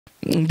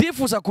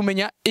ndifuza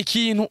kumenya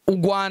ikintu u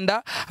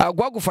Rwanda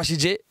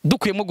rwagufashije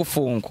dukuyemo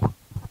gufungwa.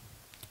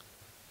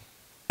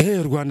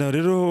 Rwanda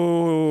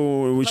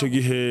rero ico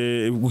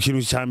gihe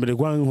ikintu cyambere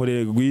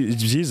rwankoreye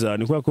byiza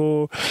ni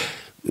ko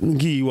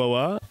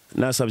IWAWA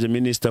nasabye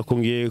minister ko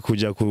ngiye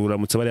kuja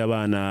kuramutsa bari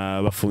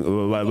abana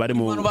bari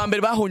mu bantu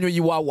bambere bahonyoye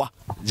IWAWA.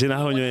 Je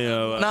nahonyoye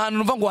nahantu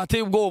numva ngo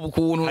hateye ubwoba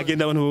ukuntu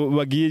agenda abantu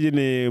bagiye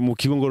nyene mu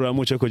kigo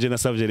ngororamuco ko je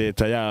nasavye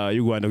leta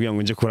y'u Rwanda kugira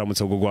ngo nje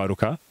kuramutsa ubwo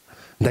gwaruka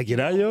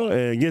ndagerayo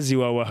ngeze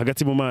IWAWA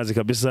hagati mu mazi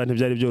kabisa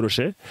ntibyari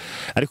byoroshe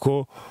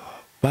ariko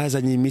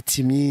bazanye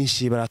imiti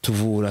myinshi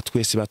baratuvura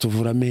twese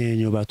batuvura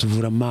amenyo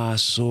batuvura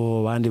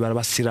amaso bandi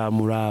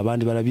barabasiramura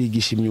abandi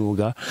barabigisha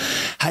imyuga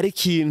hari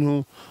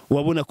ikintu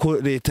wabona ko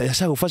leta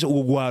yashaka gufasha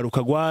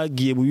ugugwaruka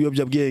gwagiye mu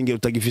biyobya bwenge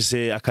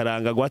utagifise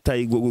akaranga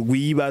gwataye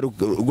gwiba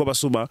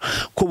rw'abasuma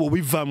ko bo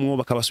bivamwo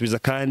bakabasubiza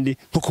kandi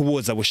nko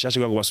kuboza bushashe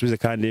ngo basubize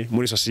kandi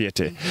muri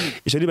societe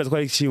ico nibaza ko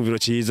ari icyumviro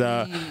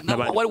ciza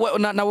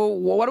nawe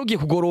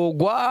warugiye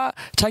kugorogwa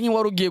canke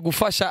warugiye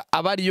gufasha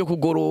abari yo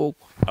kugorogwa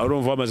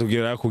urumva bamaze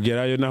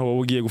kugerayo naho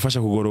ugiye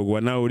gufasha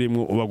kugorogwa nawe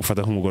urimo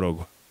ubagufata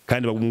nk'umugorogwa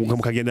kandi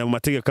mukagenda mu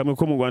mategeko kamwe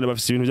ko mu Rwanda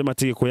bafite ibintu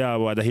by'amategeko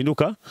yabo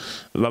adahinduka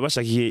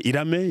babashakiye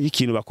irame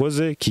y'ikintu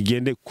bakoze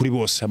kigende kuri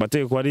bose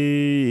amategeko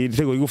ari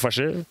itegeko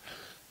igufashe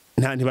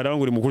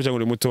ntibarabangura mukuru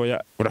cyangwa uri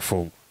mutoya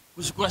urafungwa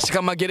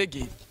urashika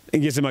Mageregere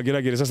ingeze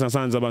Mageregere sasa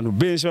nasanze abantu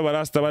benshi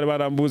babarasta bari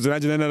barambuze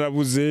nanje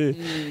narabuze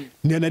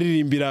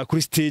naririmbira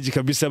kuri stage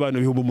kabisa abantu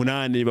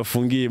 8,000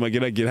 bafungiye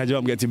Mageregere haje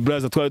bambwiye ati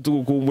brother twari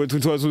tugukumbuye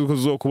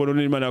twazokubona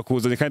n'Imana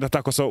yakuzanye kandi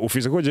atakosa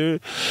ufise ko je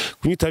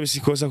kunyita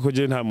bisikosa ko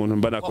je nta muntu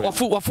mbana ko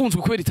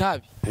wafunzwe kubera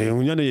itabi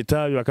unyane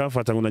itabi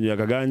bakamfata ngo nanyoye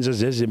akaganje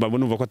jeje mbona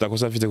numva ko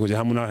atakosa afite ko je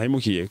hamuna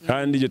hayimukiye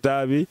kandi iryo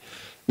tabi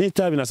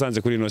n'itabi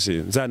nasanze kuri nosi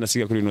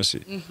nzanasiga kuri nosi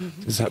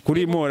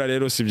kuri mora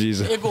rero si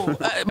byiza yego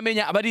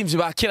menya abarimvyi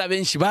bakera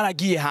benshi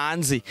baragiye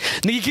hanze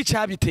ni iki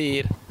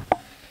cyabitera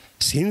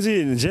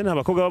sinzi nje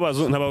n'abakobwa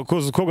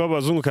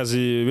b'abazungu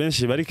kazi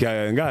benshi bari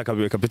ngaha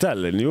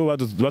capital nibo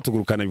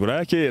batugurukana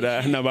Buraya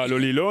kera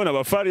n'abalolilo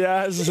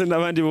n'abafarias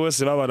n'abandi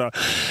bose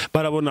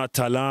barabona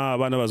talent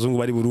abana bazungu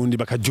bari Burundi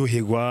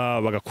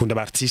bakajyoherwa bagakunda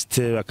ba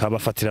artiste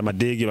bakabafatira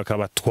amadege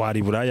bakabatwara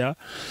Buraya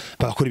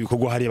bagakora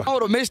ibikorwa hari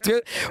bakahoro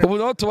mestre ubu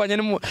no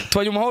tubanye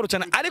umahoro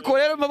cyane ariko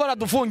rero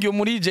baradufungiye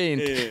muri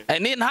agent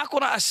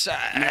ntakora asha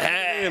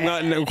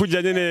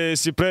kujya nyene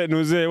Cyprien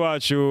nuze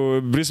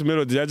wacu Brice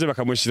Melody yaje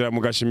bakamushira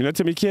mu gashimira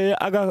mike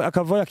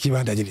akava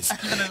yakibandanyiriza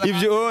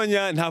ivyo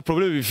onya nta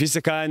problem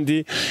bifise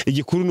kandi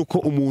igikuru nuko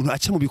umuntu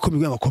aca mu bikombe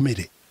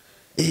by'abakomere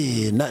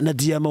na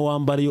diama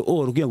wambara yo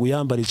kugira ngo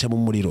yambarica mu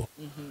muriro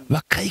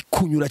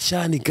bakayikunyura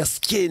cyane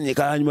gaskene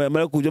kanyuma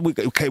yamara kujya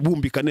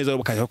kayibumbika neza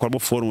bakayakora mu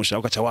forme ushaka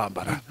ukaca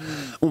wambara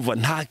umva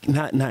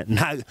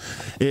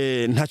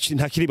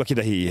nta kiriba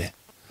kidahiye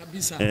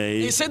kabisa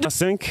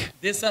 5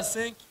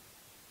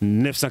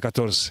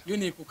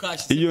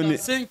 914 iyo ni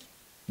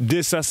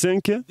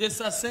 205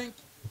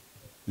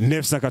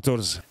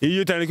 914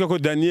 iyo utaandika ko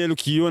Daniel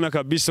ukiona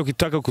kabisa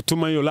ukitaka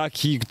kutuma hiyo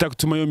laki ukitaka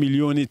kutuma hiyo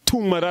milioni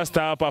tuma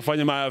rasta hapa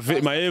afanye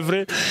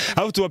maevre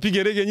au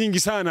tuwapige rege nyingi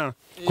sana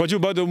kwa juu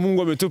bado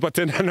Mungu ametupa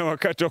tena na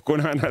wakati wa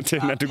kuonana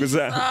tena ndugu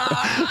zangu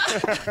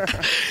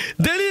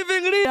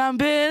delivering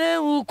ambere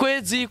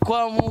ukwezi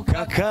kwa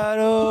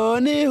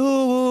mukakaroni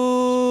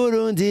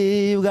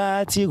Burundi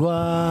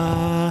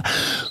bwatigwa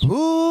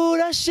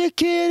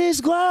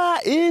urashikirizwa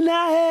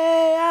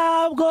inahe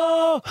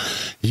yabwo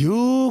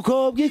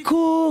yuko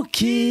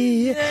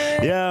bwikukiye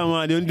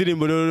yamani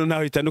ndirimbo rero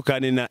naho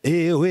itandukane na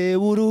ewe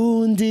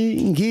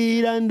Burundi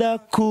ngira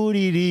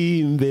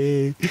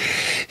ndakuririmbe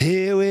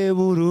ewe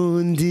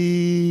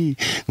Burundi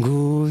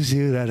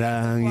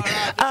nguzirarangi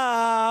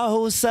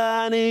aho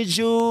usane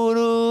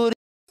juru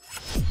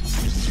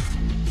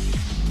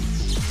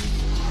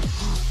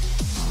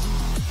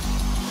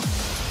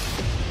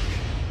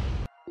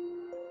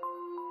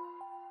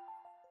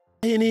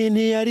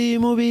Gahini yari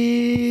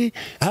mubi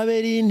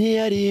Haberi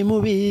yari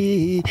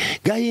mubi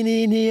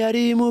Gahini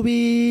yari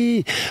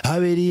mubi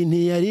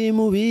Haberi yari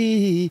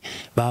mubi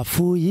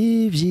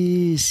bafuye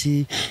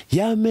ibyisi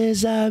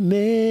yameza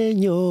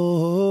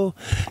menyo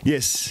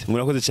yes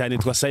murakoze cyane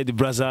twa side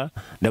brother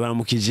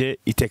ndabaramukije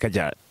iteka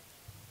ryari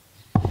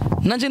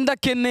nanje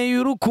ndakeneye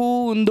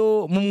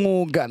urukundo mu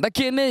mwuga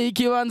ndakeneye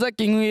ikibanza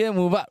kinkwiye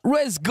mu ba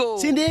let's go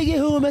sindi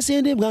igihume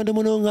sindi bwanda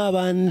muno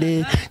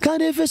nk'abande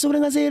kandi ifise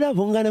uburenganzira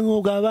bungana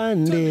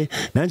nk'ubw'abande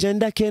nanje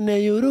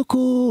ndakeneye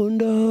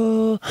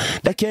urukundo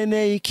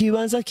ndakeneye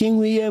ikibanza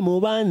kinkwiye mu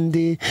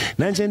bandi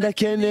nanje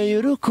ndakeneye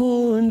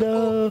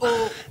urukundo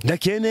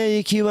ndakeneye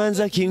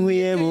ikibanza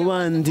kinkwiye mu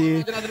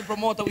bandi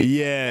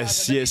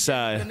yes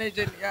I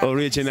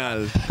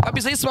original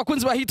kabisa yisi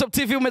bakunzi ba Hit Top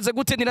TV umeze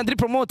gute ni Landry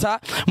Promoter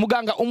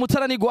muganga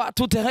rutaranigwa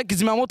tutere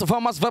kizimyamoto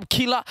famous vap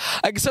killer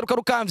agiseruka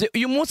rukamvye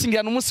uyu munsi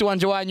ngira n'umunsi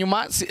wanje wa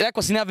nyuma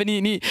ariko sinave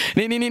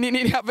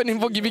ni have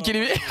nimvuga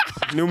ibikiri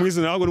ni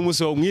umwiza nago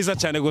n'umunsi mwiza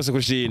cyane gose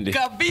kushinde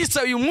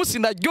kabisa uyu munsi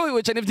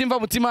ndaryohewe cyane vyimva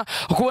mutima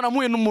kubona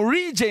muye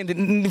n'umuregend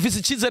mfise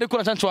icizere ko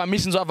nacanco wa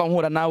miss nzova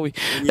nkura nawe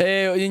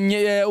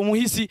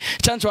umuhisi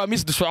canco wa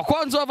miss dushobora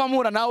ko nzova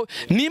nkura nawe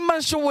nimba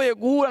nshoboye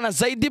guhura na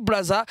Saidi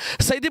Brother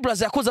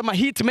yakoze ama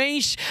hit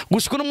menshi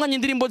gushika n'umwanya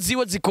indirimbo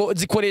ziwe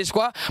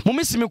zikoreshwa mu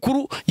minsi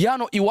mikuru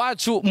yano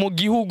iwacu mu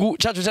gihugu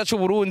cacu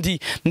Burundi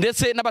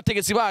ndetse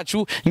n'abategetsi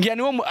bacu ngira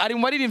niwo ari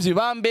mu baririmbyi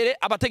ba mbere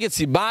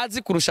abategetsi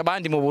bazi kurusha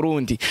abandi mu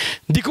Burundi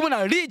ndi kumwe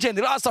na legend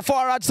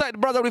Rastafari Saidi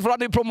Brother with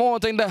RWANDA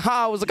promoter in the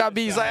house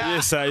kabisa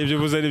yes ibyo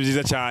buze ni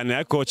byiza cyane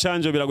ariko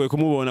Canjo biragoye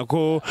kumubona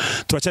ko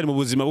turacyari mu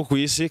buzima bwo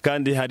kwisi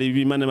kandi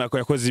hari Imana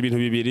yakoze ibintu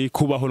bibiri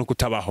kubaho no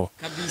kutabaho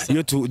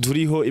iyo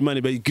turiho Imana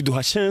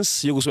iduha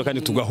chance yo gusubira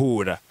kandi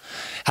tugahura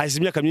hazi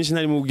imyaka myinshi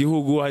ntari mu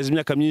gihugu hazi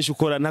imyaka myinshi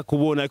ukora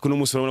ntakubona ariko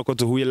n'umusoro urabona ko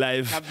tuhuye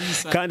live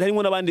kandi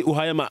harimo nabandi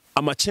uhaye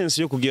ama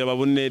chance yo kugira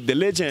babone the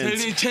legend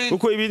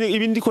uko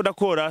ibi ndiko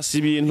ndakora si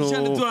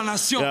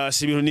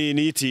ibintu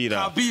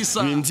niyitira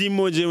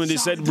ndimo je ndi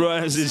Saidi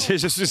Brother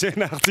je suis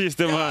un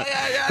artiste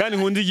kandi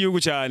nkunda igihugu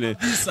cyane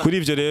kuri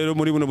ivyo rero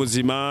muri buno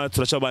buzima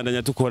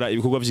turacabandanya tukora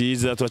ibikorwa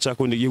byiza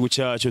turacakunda igihugu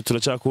cyacu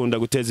turacakunda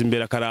guteza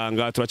imbere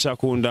akaranga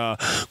turacakunda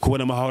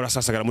kubona amahoro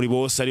asasagara muri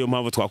bose ariyo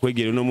mpamvu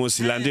twakwegereye no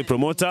munsi RWANDA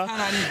promoter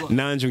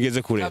nanje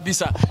ungeze kure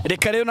kabisa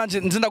reka rero nanje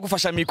nzinda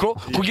gufasha mikro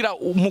kugira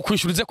mu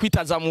kwishurize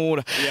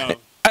kwitazamura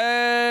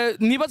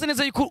nibaze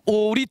neza yuko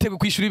uriteguye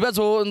kwishura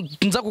ibibazo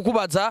nza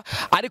kukubaza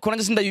ariko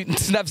nanje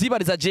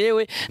sindavyibariza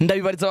jewe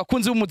ndabibariza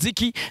abakunzi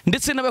b'umuziki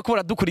ndetse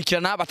n'abakora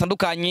dukurikirana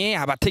batandukanye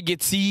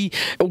abategetsi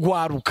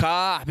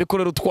ugwaruka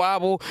bikorera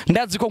utwabo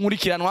ndazi ko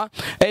nkurikiranwa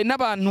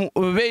n'abantu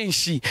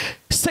benshi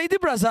Saidi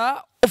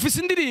Brother ofisi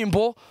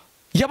indirimbo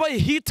yabaye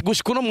hit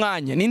gushika no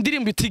mwanya ni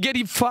indirimbo itigera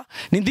ipfa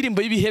ni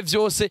indirimbo y'ibihe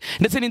byose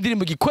ndetse ni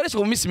indirimbo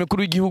gikoreshwa mu minsi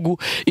mikuru y'igihugu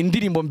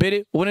indirimbo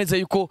mbere uboneze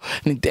yuko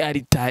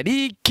ari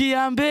tariki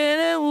ya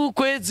mbere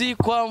ukwezi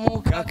kwa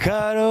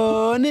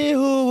mukakaro ni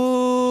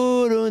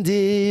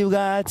Burundi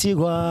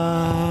bwatigwa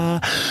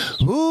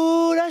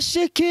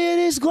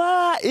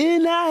urashikirizwa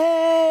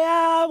inahe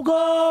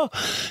yabwo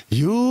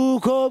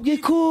yuko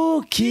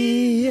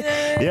bwikukiye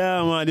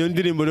mani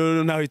indirimbo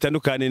rero ntaho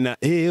itandukane na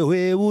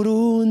ewe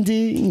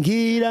Burundi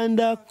ngira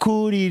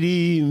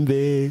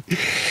ndakuririmbe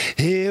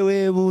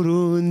ewe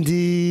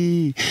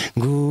Burundi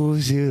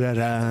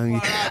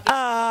nguzirarangi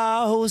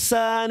aho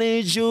usana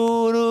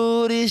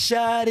ijuru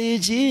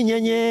risharije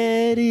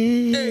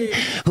inyenyeri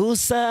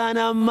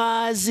usana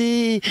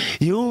amazi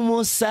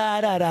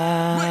y'umusarara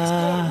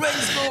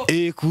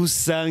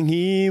ikusa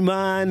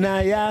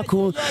nk'Imana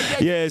yaku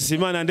yes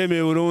Imana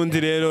ndemeye Burundi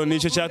rero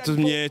nico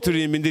cyatumye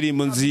turirimba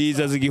indirimbo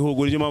nziza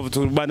z'igihugu niyo mpamvu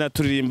tubana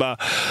turirimba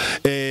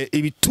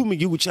ibituma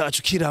igihugu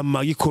cyacu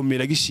kirama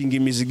gikomera gishinga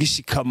imizi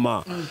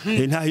gishikama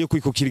nta yo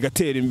kwikukira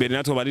gatera imbere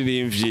natwe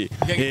baririmbyi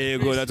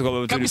yego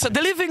natwe kabisa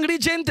the living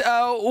legend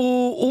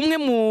umwe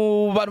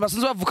mu bantu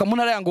basanzwe bavuka mu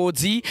ntara ya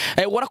Ngozi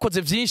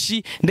warakoze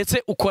byinshi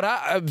ndetse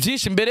ukora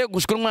byinshi mbere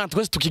gushika n'umwana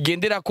twese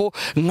tukigendera ko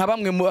nka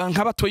bamwe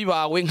nk'abatoyi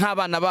bawe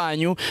nk'abana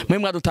banyu mwe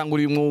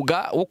mwadutanguriye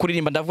umwuga wo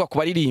kuririmba ndavuga ku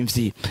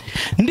baririmbyi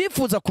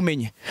ndifuza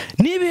kumenya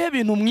nibihe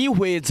bintu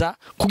mwihweza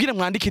kugira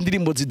mwandike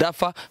indirimbo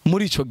zidafa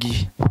muri ico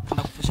gihe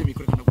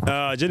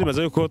Jeni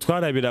baza yuko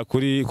twarabira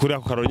kuri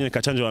ako karonyene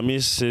kacanje wa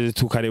Miss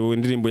tukareba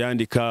indirimbo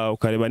yandika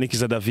ukareba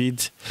Nikiza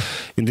David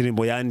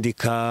indirimbo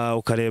yandika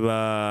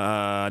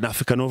ukareba na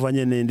Africa Nova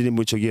nyene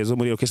indirimbo ico gihe zo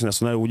muri Orchestre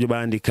Nationale uburyo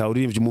bandika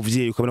uririmbye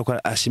umuvyeyi ukabona ko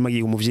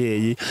ashimagiye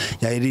umuvyeyi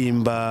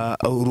yaririmba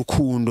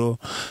urukundo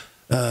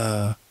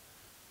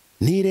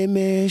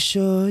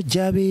niremesho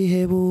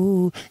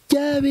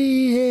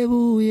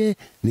jabihebuye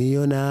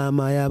niyo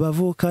nama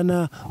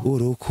yabavukana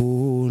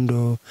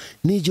urukundo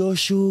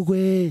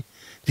nijoshugwe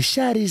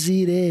risharize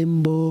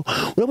irembo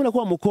urabona ko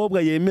wa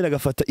mukobwa yemera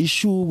agafata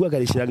ishugwa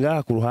agarishira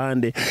ngaha ku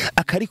ruhande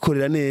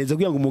akarikorera neza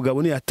kugira ngo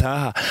umugabo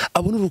niyataha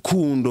abone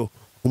urukundo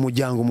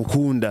umuryango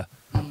mukunda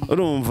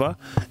urumva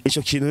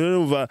ico kintu rero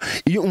urumva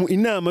iyo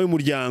inama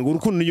y'umuryango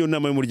urukundo niyo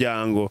nama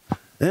y'umuryango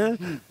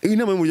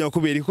inama y'umuryango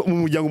kubera ko mu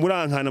muryango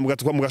murankana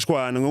mugatukwa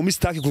mugashwana ngo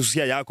mistake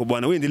kususia yako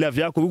bwana wendi love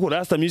yako biko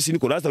rasta misi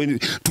niko rasta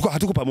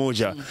hatuko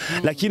pamoja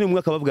lakini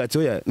umwaka bavuga ati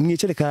oya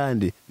mwicare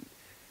kandi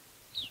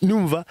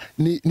numva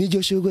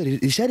nijyo shugwe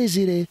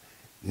risharizire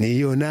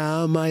niyo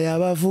nama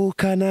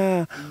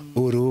yabavukana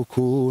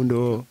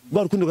urukundo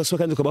rwa rukundo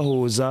gasoka kandi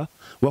ukabahuza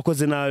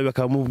wakoze nawe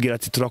bakamubwira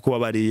ati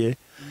turakubabariye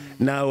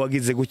nawe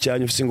wagize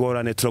gucyanya ufite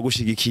ingorane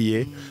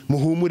turagushigikiye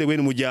muhumure we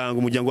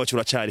n'umuryango wacu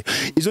uracari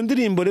izo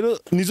ndirimbo rero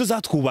nizo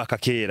zatwubaka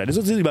kera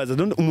nizo zibaza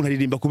umuntu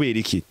aririmba kubera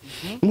iki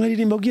umuntu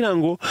aririmba kugira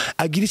ngo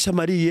agire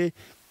icamariye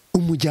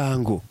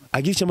umuryango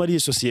agire icamariye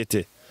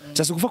societe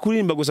cyase kufa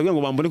kuririmba gusa kugira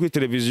ngo bambone kuri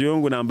televiziyo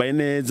ngo nambaye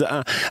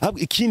neza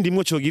ikindi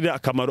mwo cyogira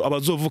akamaro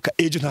abazovuka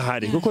ejo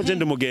ntahari kuko je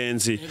ndi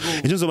mugenzi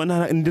ejo zoba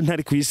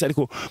ntari kwisi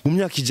ariko mu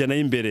myaka ijana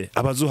y'imbere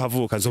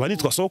abazohavuka zoba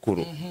nitwa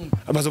sokuru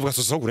abazovuka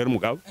sokuru rero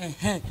mugabo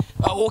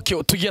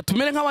okay tugiye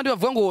tumere nk'abandi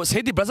bavuga ngo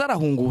Saidi Brother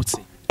arahungutse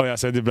oya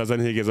Saidi Braza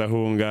ntihigeze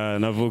ahunga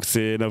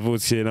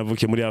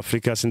navukiye muri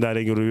Afrika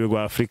sindarenga urubibe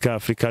rwa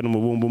Afrika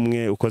n'umubumbe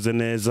umwe ukoze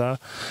neza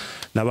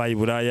nabaye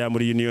Buraya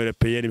muri Union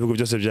Européenne ibihugu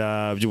byose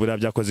by'Uburaya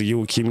byakoze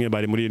igihugu kimwe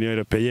bari muri Union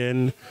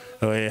Européenne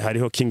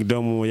hariho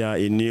Kingdom ya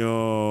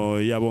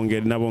Union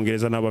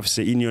n'abongereza nabo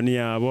bafise Union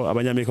yabo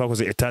abanyamerika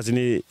bakoze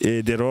États-Unis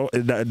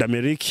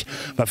d'Amérique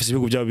bafise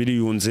ibihugu byabo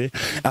biriyunze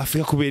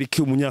Afrika kubera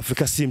iki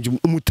umunyafrika asimbye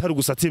umutaru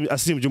gusa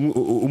asimbye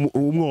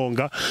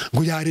umwonga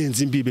ngo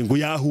yarenze imbibe ngo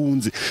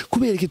yahunze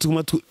kubera iki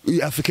tuguma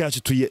Afrika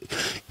yacu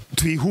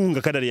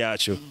tuyihunga kadari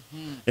yacu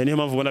niyo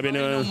mpamvu ubona bene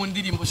mu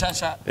ndirimbo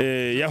shasha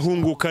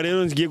yahunguka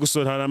rero ngiye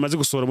gusohora amaze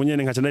gusohora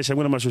munyene nkaca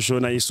ndayishamwe n'amashusho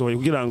nayisohoye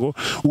kugira ngo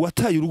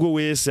uwataye urugo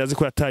wese azi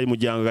ko yataye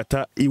umuryango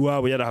gata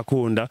iwabo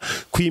yarahakunda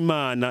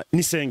kw'Imana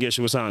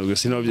n'isengesho ubusanzwe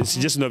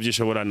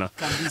sinovyishoborana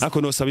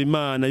ako nosaba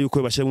Imana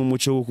yuko bashyiramo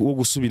umuco wo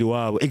gusubira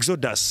iwabo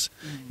exodus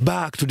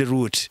back to the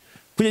root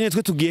kugira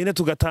twe tugenda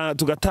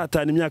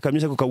tugatatana imyaka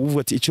myinshi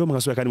kukavuga ati icyo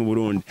nkasubira kandi mu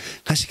Burundi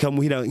nkashika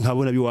muhira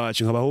nkabona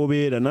biwacu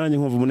nkabahobera nanye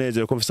nkumva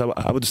umunezero ko mfisa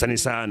abo dusana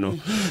isano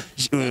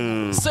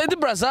Saidi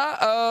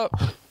Braza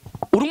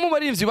urimo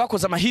barimvyi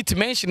bakoze amahiti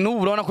menshi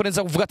n'ubu urabona ko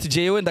neza kuvuga ati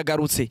jewe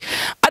ndagarutse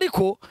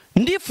ariko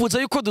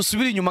ndifuza yuko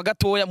dusubira inyuma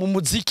gatoya mu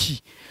muziki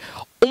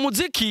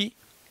umuziki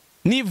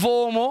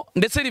nivomo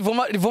ndetse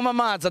rivoma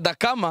amazi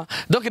adakama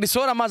donc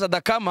risohora amazi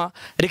adakama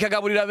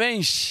rikagaburira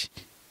benshi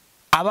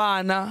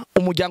abana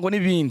umuryango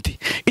n'ibindi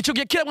ico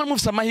gihe kera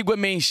mufise amahirwe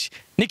menshi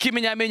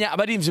nikimenyamenya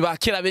abarimvyi ba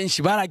kera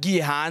benshi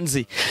baragiye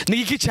hanze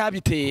nigiki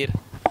cyabitera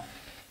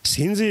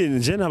sinzi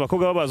nje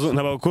n'abakobwa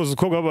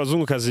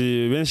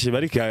b'abazungukazi benshi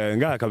bari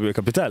ngaha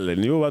capital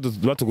nibo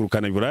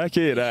batugurukana Buraya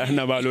kera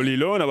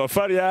n'abalolilo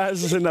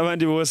n'abafarias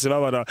n'abandi bose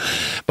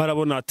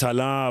barabona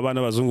talent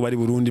abana bazungu bari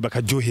Burundi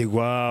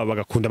bakaryoherwa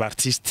bagakunda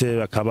abartiste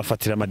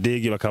bakabafatira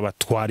amadege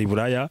bakabatwara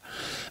Buraya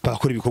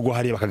bagakora ibikorwa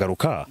hariya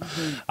bakagaruka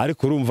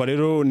ariko urumva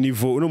rero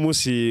niveau uno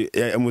munsi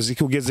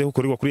umuziki ugezeho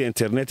ukorerwa kuri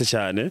internet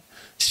cyane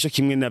sico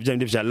kimwe na bya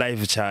bya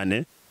live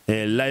cyane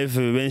live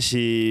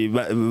benshi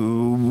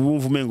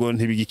bumva umengo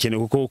ntibigikene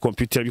kuko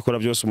computer bikora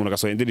byose umuntu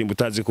agasohora indirimbo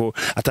utazi ko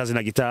atazi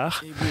na guitar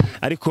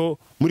ariko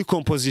muri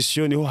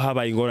composition niho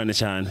habaye ingorane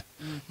cyane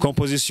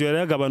composition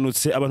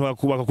yagabanutse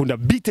abantu bakakunda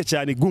beat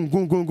cyane gum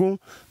gum gum gum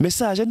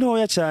message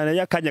ntoya cyane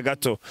yakanya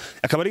gato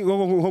akaba ari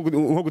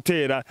nko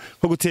gutera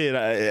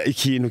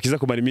ikintu kiza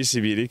kumara iminsi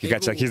ibiri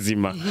kigaca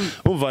kizima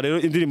umva rero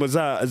indirimbo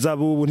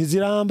zabubu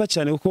ntiziramba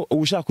cyane kuko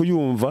ushaka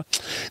kuyumva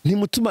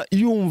ntimutuma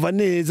yumva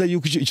neza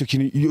yuko icyo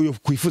kintu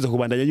kwifuza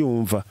kubandanya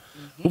yumva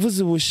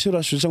uvuze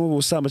ubushurashu cyangwa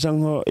ubusamba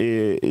cyangwa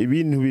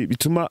ibintu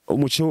bituma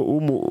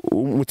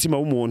umutima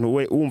w'umuntu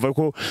we wumva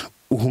ko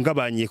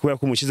uhungabanye kubera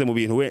ko umushyize mu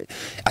bintu we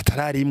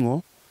atararimwo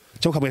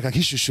cyangwa ukamwereka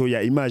nk'ishusho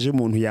ya image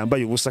y'umuntu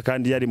yambaye ubusa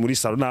kandi yari muri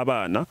salo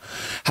n'abana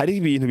hari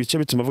ibintu bice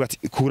bituma avuga ati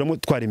kuramo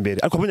twara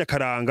imbere ariko abonye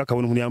akaranga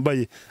akabona umuntu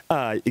yambaye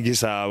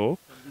igisabo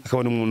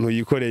akabona umuntu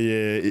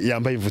yikoreye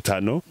yambaye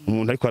ivutano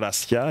umuntu ariko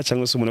arasya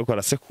cyangwa se umuntu ariko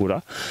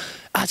arasekura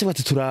cyangwa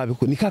ati turabe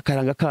ni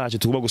kakaranga kacu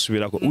tugomba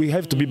gusubirako we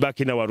have to be back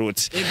in our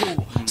roots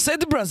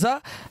Saidi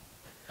Braza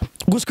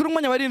gushikira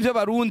umwanya barimvye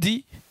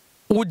abarundi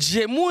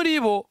uje muri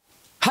bo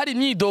hari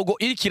imyidogo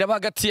irikira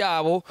hagati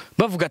yabo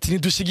bavuga ati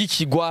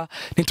ntidushigikirwa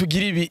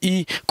ntitugira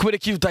ibi kubera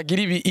ko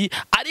tutagira ibi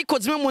ariko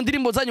zimwe mu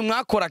ndirimbo zanyu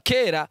mwakora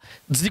kera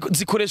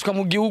zikoreshwa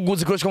mu gihugu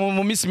zikoreshwa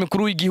mu minsi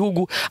mikuru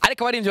y'igihugu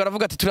ariko abarimvye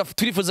baravuga ati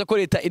turifuza ko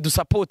leta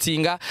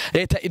idusupportinga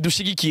leta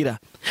idushigikira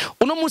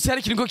uno munsi hari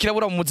ikintu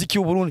kirabura mu muziki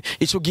w'u Burundi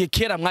ico gihe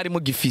kera mwari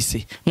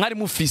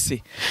mufise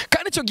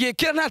kandi ico gihe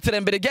kera nta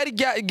terambere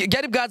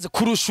ryari bwaze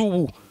kurusha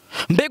ubu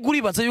mbega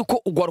uribaza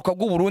yuko ugwaruka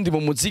bw'u Burundi mu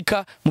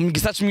muzika mu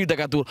gisata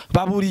cy'imyidagaduro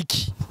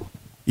baburiki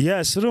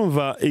yes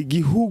urumva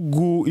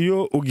igihugu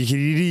iyo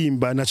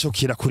ugiririmba naco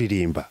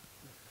kirakuririmba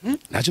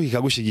naco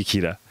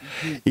kikagushigikira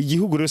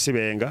igihugu rero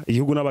sebenga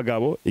igihugu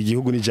n'abagabo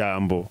igihugu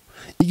n'ijambo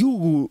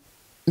igihugu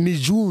ni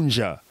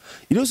junja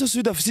iro so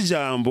udafite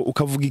ijambo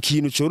ukavuga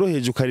ikintu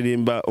cyoroheje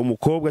ukaririmba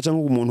umukobwa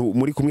cyangwa umuntu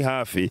muri kumwe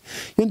hafi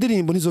iyo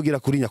ndirimbo ntizogera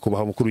kuri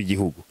nyakubaha mukuru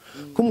w'igihugu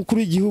ko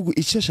mukuru w'igihugu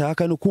icyo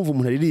ashaka no kumva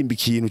umuntu aririmba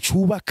ikintu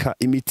cyubaka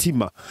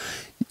imitima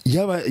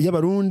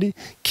y'abarundi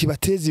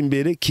kibateza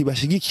imbere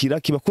kibashigikira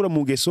kibakura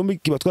mu ngeso mbi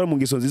kibatwara mu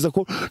ngeso nziza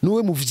ko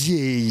nuwe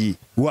muvyeyi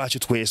wacu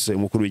twese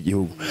mukuru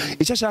w'igihugu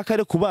icyo ashaka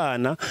rero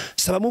kubana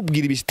saba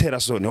mubwira ibitera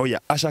sone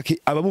hoya ashaka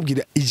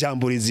abamubwira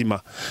ijambo rizima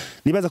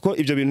nibaza ko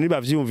ivyo bintu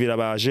nibavyumvira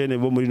abajene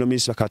bo muri no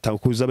minsi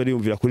bakatanguza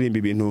bariyumvira kuririmba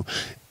ibintu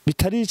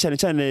bitari cyane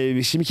cyane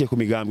bishimikiye ku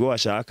migambwe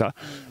washaka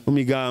mu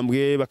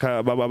migambwe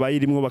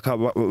bayirimwo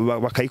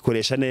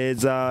bakayikoresha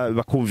neza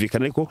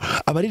bakumvikana ariko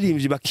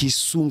abaririmbyi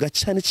bakisunga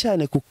cyane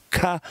cyane ku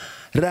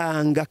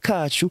karanga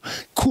kacu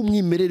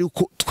kumwimerere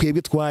uko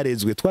twebwe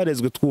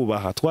twarezwe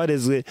twubaha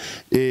twarezwe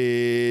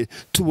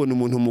tubona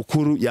umuntu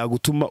mukuru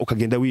yagutuma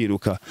ukagenda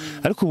wiruka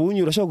ariko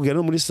ubunyura urashaka kugera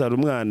no muri salo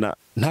umwana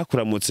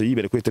ntakuramutse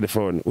yibere kuri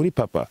telefone uri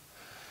papa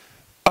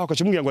aho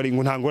kacimubwira ngo ari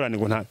ngo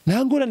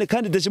ntangorane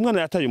kandi deje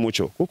mwana yataye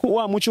umuco kuko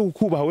wa muco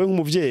ukubaha we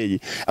nk'umuvyeyi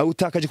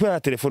awutakaje ko ya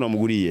telefone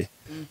wamuguriye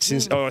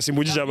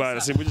simbujije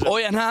abana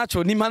oya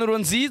ntaco ni impanuro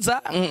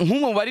nziza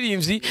nk'umwe mu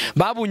baririmbyi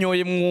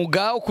babunyoye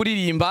mwuga wo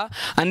kuririmba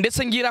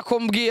ndetse ngira ko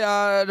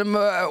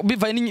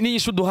bivaye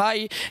n'inyishu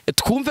duhaye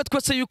twumve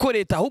twese yuko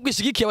leta ahubwo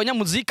ishigikiye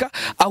abanyamuzika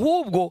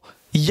ahubwo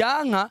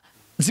yanka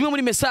zimwe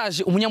muri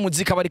message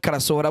umunyamuzika bari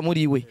karasohora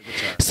muri we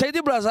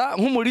Saidi Brother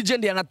nk'umu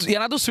legend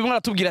yanadusubimwe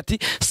aratubwira ati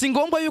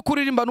singombwa yuko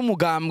uririmba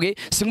n'umugambwe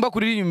singombwa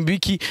kuririmba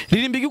iki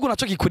ririmba igihugu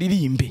naco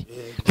kikuririmbe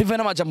bivaye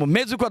n'amajambo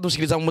meza uko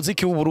adushikiriza mu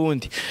muziki w'u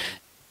Burundi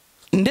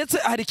ndetse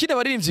hari kinde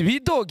baririmbyi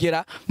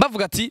bidogera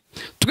bavuga ati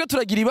twe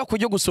turagira ibako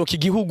ryo gusohoka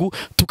igihugu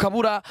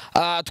tukabura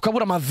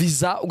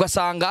amaviza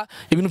ugasanga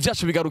ibintu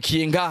byacu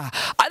bigarukiye ngaha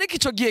ariko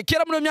ico gihe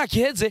kera muri myaka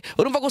iheze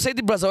urumva ko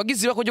Saidi Brother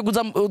wagize ibako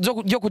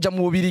ryo kuja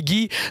mu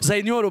Bubirigi za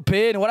Union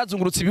Européenne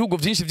warazungurutse ibihugu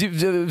byinshi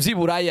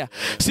vy'iburaya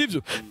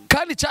sivyo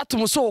kandi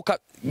cyatumusohoka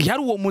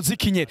yari uwo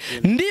muziki nyene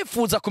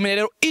ndifuza kumenya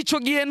rero ico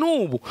gihe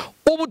n'ubu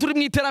turi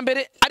mu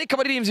iterambere ariko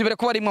abaririmbyi bare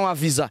ko bari mu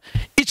amaviza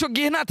ico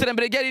gihe nta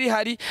terambere ryari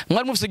rihari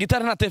mwari mufise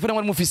gitari nta telefone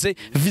mwari mufise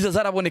viza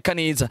zaraboneka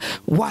neza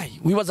why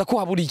wibaza ko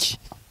habura iki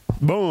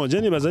Bon,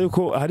 je nibaza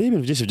yuko hari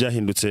ibintu byinshi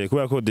byahindutse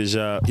kubera ko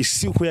deja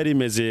isi uko yari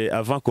imeze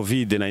avant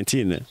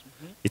COVID-19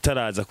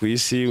 itaraza ku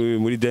isi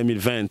muri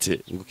 2020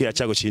 ngo kiya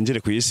cyago cinjire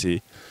ku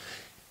isi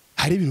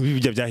hari ibintu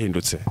bibijya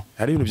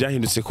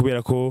byahindutse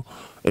kubera ko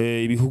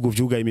ibihugu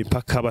vyugaye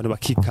imipaka abantu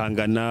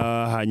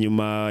bakikangana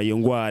hanyuma iyo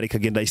ngwara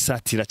ikagenda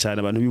isatira cyane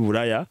abantu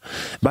biburaya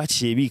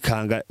baciye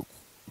bikanga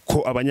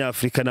ko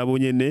abanyafrika nabo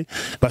nyene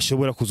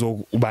bashobora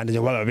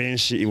kuzobandanya baba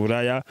benshi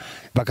iburaya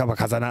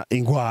bakazana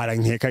ingwara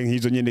nkeka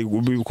nk'izo nyene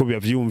uko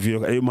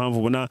bivyumvira ayo mpamvu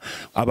ubona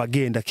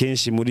abagenda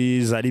kenshi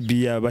muri za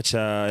Libya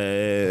baca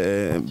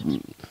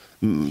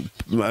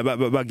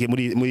bage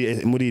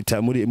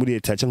muri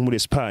Eta cyangwa muri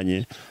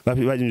Espagne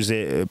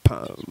banyuze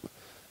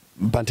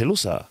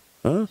Pantelusa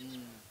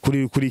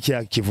kuri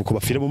kya kivuko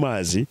bafira mu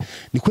mazi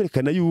ni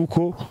kwerekana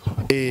yuko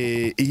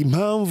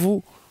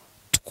impamvu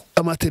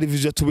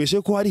amateleviziyo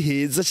tubeshe ko hari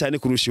heza cyane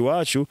kurusha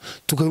iwacu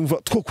tukumva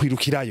two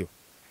kwirukirayo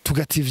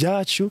tugati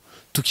ivyacu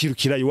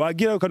tukirukirayo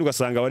wagira kandi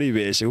ugasanga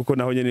waribeshe kuko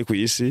naho nyene ku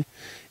isi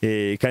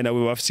kandi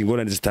nabo bafite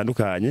ingorane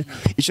zitandukanye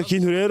ico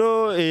kintu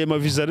rero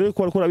amaviza rero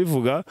ko arakora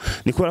bivuga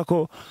ni kubera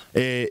ko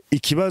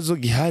ikibazo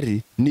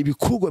gihari ni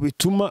ibikorwa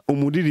bituma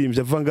umuririmbyi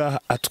ava ngaha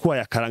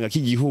atwaye akaranga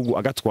k'igihugu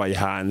agatwaye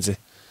hanze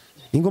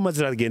ingoma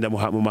ziragenda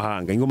mu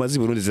mahanga ingoma z'i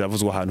Burundi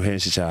ziravuzwa ahantu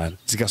henshi cyane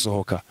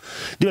zigasohoka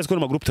ndibaza ko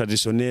no groupe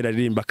traditionnel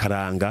aririmba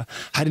karanga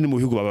hari no mu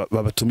bihugu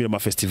babatumira ama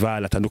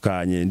festival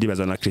atandukanye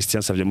ndibaza na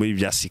Christian Savye muri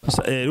byasika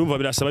urumva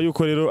birasaba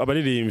yuko rero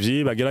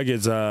abaririmbyi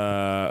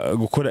bagerageza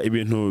gukora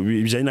ibintu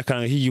bijanye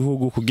n'akaranga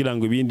k'igihugu kugira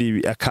ngo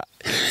ibindi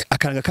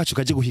akaranga kacu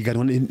kaje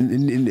guhiganwa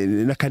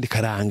n'akandi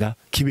karanga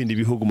k'ibindi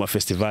bihugu mu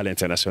festival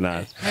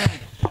international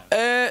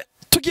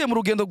tugiye mu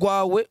rugendo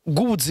rwawe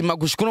rw'ubuzima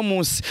gushika no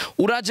munsi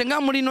uraje nga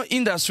muri no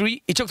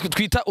industry ico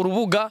twita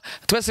urubuga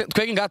twese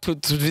twege nga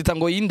twita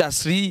ngo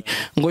industry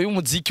ngo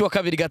y'umuziki wa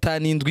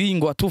 257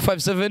 ngo wa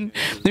 257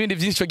 n'ibindi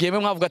byinshi cyo gihe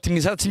mwavuga ati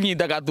mwisatsi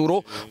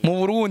imyidagaduro mu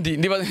Burundi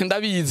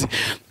ndabizi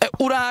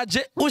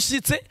uraje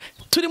ushitse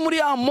turi muri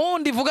ya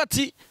monde ivuga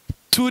ati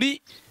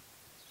turi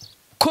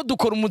ko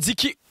dukora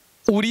umuziki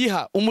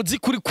uriha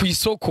umuziki uri ku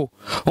isoko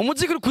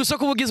umuziki uri ku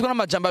isoko bugizwe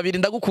n'amajambo abiri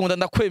ndagukunda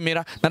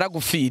ndakwemera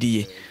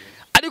naragufiriye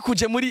ariko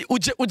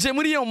uje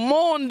muri iyo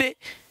monde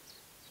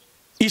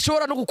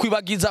ishobora no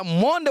kukwibagiza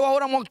monde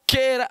wahoramo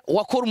kera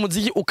wakora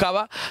umuziki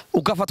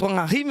ugafatwa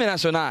nka hymne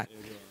national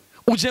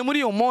uje muri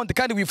iyo monde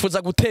kandi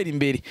wifuza gutera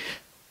imbere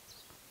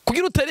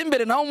kugira utera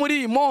imbere naho muri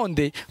iyi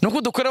monde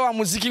nuko dukora wa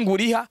muziki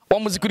nguriha wa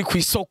muziki uri ku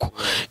isoko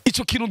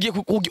ico kintu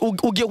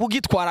ugiye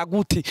kugitwara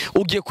gute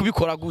ugiye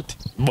kubikora gute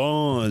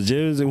bon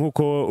je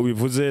nkuko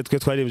ubivuze twe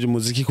twarivye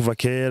umuziki kuva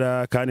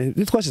kera kandi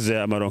nitwashize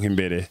amaronko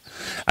imbere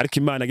ariko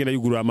Imana agenda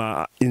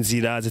yugurura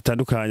inzira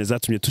zitandukanye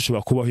zatumye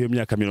tushobora kubaho iyo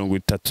myaka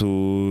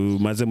 30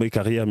 maze muri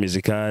carrière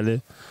musicale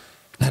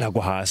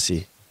ntaragwa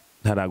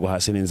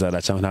hasi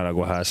n'inzara cyangwa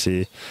ntaragwa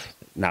hasi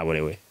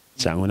naborewe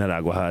cyangwa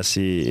ntaragwa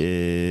hasi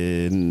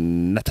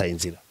nataye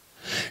inzira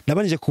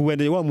nabanije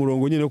kubendeye wa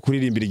murongo nyine wo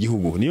kuririmbira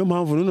igihugu niyo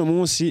mpamvu none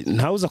munsi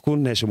ntawuza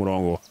kuntesha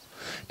umurongo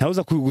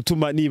ntawuza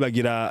gutuma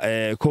nibagira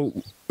ko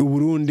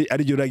Burundi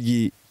ari ryo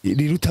ragi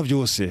riruta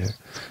byose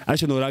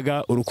ariko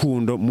noraga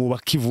urukundo mu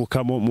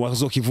bakivukamo mu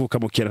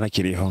bazokivukamo kera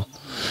ntakiriho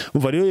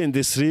umva rero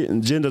industry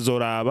ngenda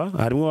zoraba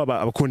harimo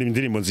abakunda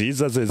indirimbo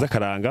nziza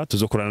z'akaranga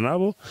tuzokorana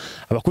nabo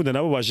abakunda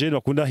nabo baje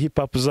bakunda hip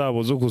hop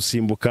zabo zo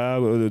gusimbuka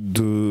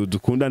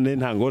dukundane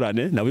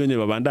ntangorane nabo nyene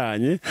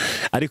babandanye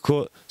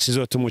ariko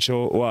sizotuma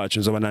umuco wacu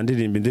nzoba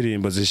nandirimba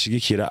indirimbo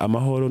zishigikira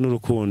amahoro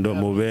n'urukundo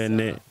mu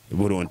bene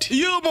Burundi.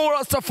 You more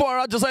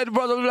Rastafari, just like the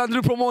brother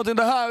Landry promoting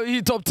the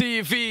high top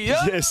TV. baby.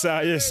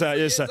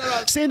 Yes.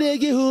 Sindi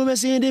igihume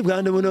sindi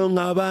bwandu buno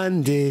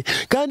nk'abandi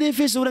kandi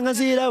mfise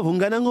uburenganzira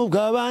bungana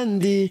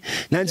nk'ubw'abandi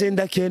nanje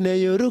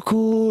ndakeneye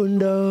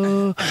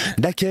urukundo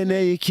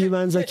ndakeneye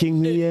ikibanza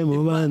kinkwiye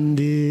mu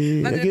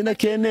bandi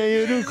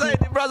ndakeneye urukundo.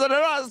 Brother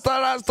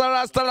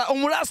rasta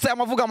umurasta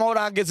yamavuga amahoro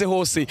ahageze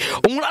hose.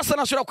 Umurasta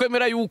nashobora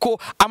kwemera yuko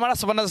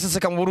amaraso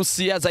banazaseseka mu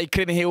Burusiya za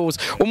Ukraine hose.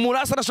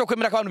 Umurasta nashobora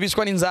kwemera ko abantu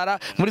bishwa n'inzara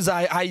muri za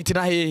Haiti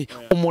na hehe.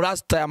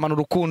 Umurasta yamana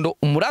urukundo.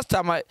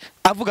 Umurasta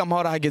avuga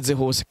amahoro ahageze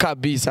hose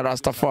kabisa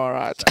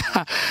Rastafari.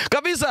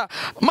 Kabisa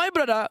my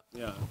brother.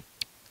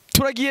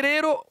 Turagiye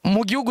rero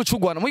mu gihugu cy'u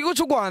Rwanda. Mu gihugu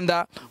cy'u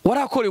Rwanda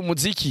warakoreye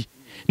umuziki.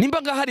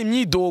 Nimba nga hari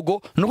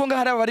imyidogo nuko nga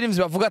hari abaririmbyi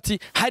bavuga ati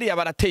hariya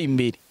barateye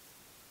imbere.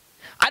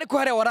 Ariko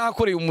hariya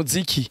warahakoreye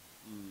umuziki.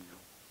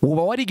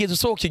 Uba warigeze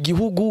usohoka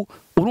igihugu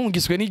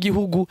urungiswe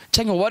n'igihugu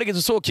cyangwa warigeze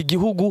usohoka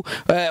igihugu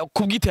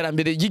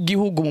kubwiterambere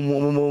ry'igihugu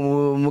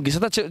mu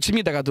gisata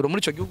c'imyidagaduro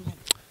muri ico gihugu?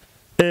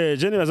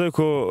 Je nibaza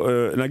ko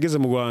nageze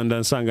mu Rwanda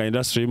nsanga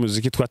industry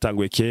y'umuziki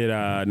twatanguye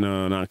kera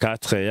na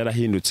 4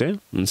 yarahindutse,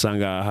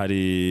 nsanga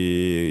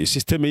hari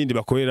system yindi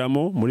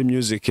bakoreramo muri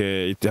music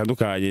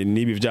itandukanye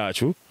n'ibi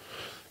byacu.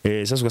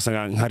 Sasa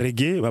ugasanga nka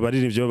reggae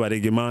babaririmbyi ba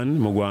reggae man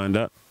mu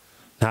Rwanda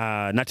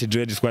nta Nati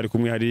Dread twari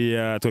kumwe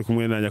hariya, twari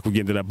kumwe na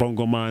Nyakugendera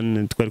Bongo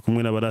Man, twari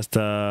kumwe na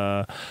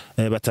barasta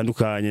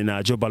batandukanye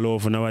na Joe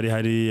Balove n'abari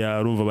hariya,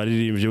 urumva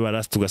baririmbyi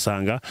barasta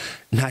ugasanga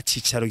nta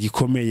cicaro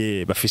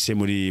gikomeye bafise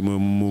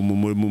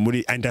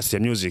muri industry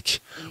ya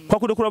music. Kwa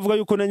kude kuravuga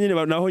yuko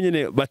naho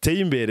nyene bateye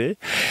imbere,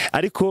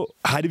 ariko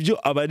hari byo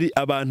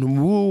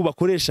abantu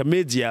bakoresha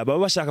media baba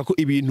bashaka ko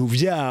ibintu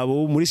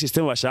byabo muri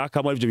system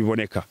bashaka muri byo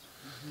biboneka.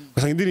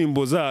 Ugasanga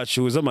indirimbo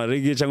zacu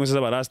z'amarege cyangwa se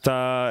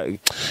z'abarasta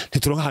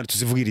ntituronka ahantu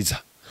tuzivugiriza.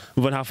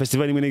 Umva nta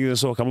festival imwe nigeze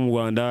nsohoka mu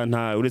Rwanda,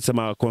 nta uretse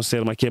ama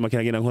concert make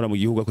nagenda nkora mu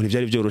gihugu ko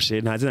ntivyari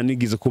byoroshe, nta zina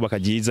nigize kubaka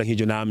giza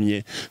nk'iryo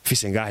namye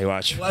mfise ngahe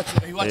iwacu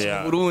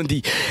mu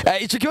Burundi.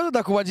 Ico kibazo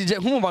ndakubajije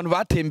nko mu bantu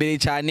batembereye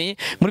cyane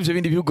muri ivyo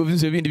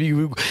bindi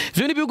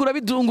bihugu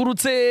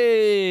urabidungurutse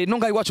no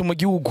ngahe iwacu mu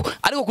gihugu,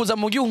 ariko kuza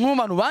mu gihugu nk'umuntu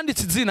bantu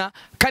banditse izina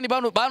kandi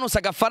banose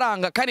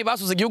agafaranga kandi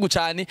basuze igihugu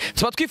cyane,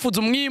 tuba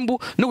twifuza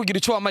umwimbu no kugira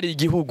ico wamariye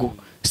igihugu,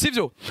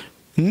 sivyo?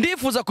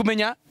 Ndifuza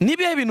kumenya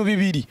nibihe bintu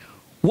bibiri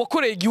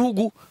wakoreye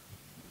igihugu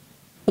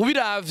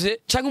ubiravye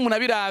cyangwa umuntu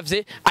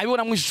abiravye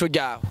abibona mu ishusho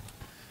ryawe.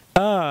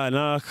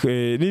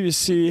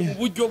 Nibisi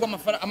uburyo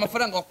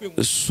bw'amafaranga wakuye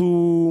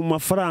su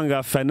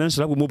mafaranga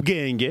financial mu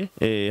bwenge,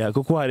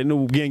 kuko hari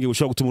n'ubwenge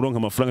bushobora gutuma uronka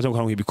amafaranga cyangwa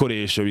kuronka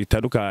ibikoresho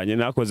bitandukanye.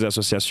 Nakoze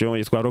association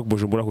yitwa Rock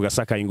Bujumbura ku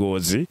Gasaka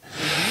Ingozi,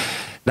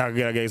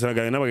 ndagerageza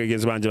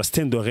n'abagenzi banje ba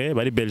Stendore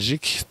bari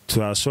Belgique,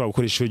 turashobora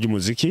gukora ishuri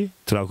ry'umuziki,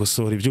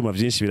 turakosohora ibyuma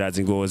byinshi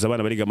biraza Ingozi,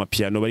 abana bariga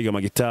amapiano, bariga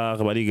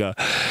amagitare, bariga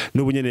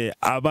n'ubunyene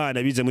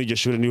abana bize muri iryo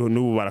shuri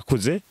n'ubu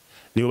barakuze,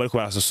 nibo bariko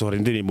barasohora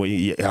indirimbo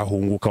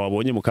yahunguka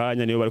wabonye mu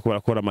kanya, nibo bariko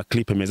barakora ama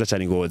clip meza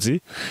cyane Ingozi.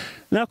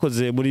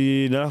 Nakoze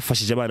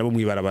narafashije abana bo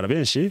mwibarabara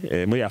benshi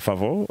muri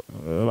Afavo,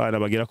 abana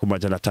bagira ku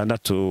majana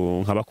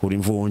 6 nkabakura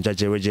imvunja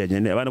jewe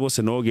jenyene, abana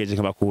bose nogeje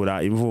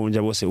nkabakura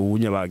imvunja bose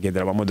ubunya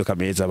bagendera ama modoka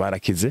meza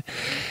barakize.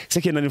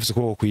 Seke nanifuse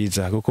ko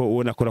kwiza kuko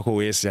ubona kora ko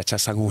wese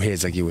yacasa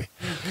nk'uhezagiwe.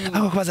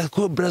 Abakubaza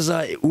ko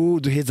brother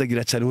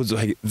uduhezagira cyane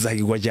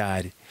uzagirwa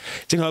ryari.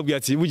 Cyangwa babwiye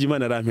ati buji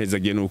Imana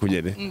arampezagiye nuko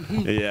nyene.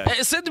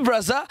 Said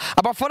brother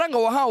amafaranga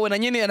wahawe na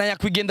nyene na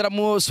Nyakwigendera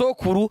mu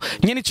sokuru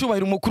nyene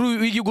cyubahira umukuru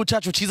w'igihugu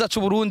cacu ciza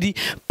c'u Burundi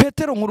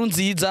Petero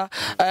Nkurunziza,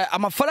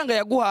 amafaranga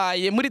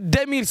yaguhaye muri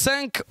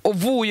 2005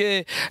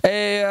 uvuye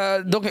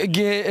donc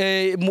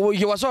mu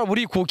wasora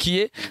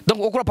burikukiye, donc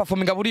ukora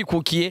performing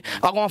burikukiye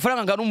ago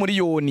amafaranga ngana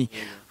umuriyoni.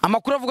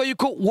 Amakuru avuga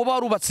yuko woba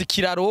warubatse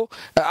ikiraro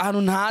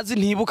ahantu ntazi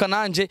ntibuka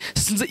nanje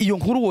sinze iyo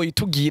nkuru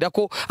woyitugira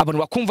ko abantu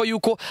bakumva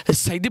yuko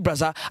Said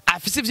brother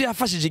afise ivyo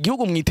yafashije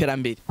igihugu mu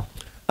iterambere.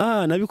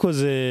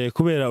 Nabikoze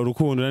kubera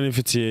urukundo nari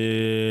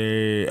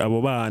mfitiye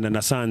abo bana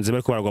nasanze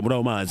bariko baragwa muri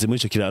abo mazi muri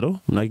ico kiraro.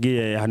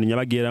 Nagiye hano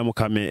Nyabagera mu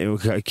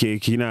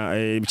kina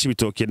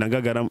Cibitoke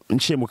nangagara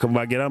nciye mu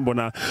Kabagera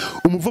mbona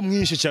umuvo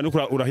mwinshi cyane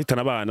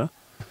urahitana abana.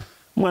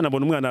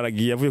 Umwana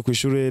aragiye avuye ku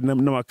ishure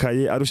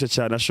n'amakaye arusha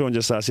cyane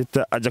ashonje saa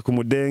 6 aja ku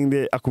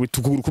mudende akubita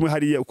ukuguru kumwe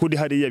hariya ukundi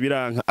hariya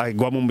biranka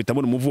agwa mu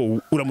bitamo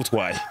umuvo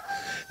uramutwaye.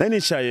 Nari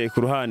nicaye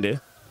ku ruhande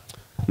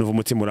nuva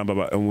umutima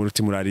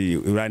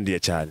urandiye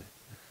cyane.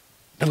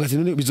 Ndavuga ati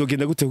none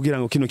bizogenda gute kugira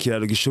ngo kino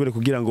kiraro gishobore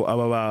kugira ngo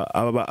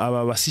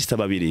aba basista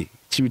babiri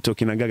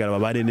Cibitoke nangagara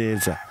babane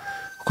neza,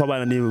 kuko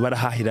abana ni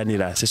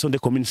barahahiranira, ce sont des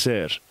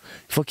communes-sœurs.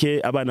 Il faut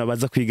que abana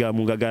baza kwiga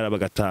mu Ngagara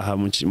bagataha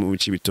mu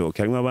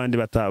Cibitoke, harimo abandi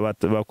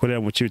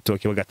bakorera mu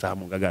Cibitoke bagataha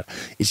mu Ngagara.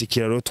 Iki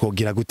kiraro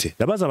twogira gute?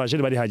 Ndabaza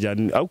abajene bari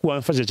hajyana aho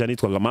kuwamfashije cyane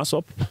yitwaga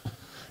Masop,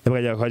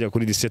 yabajya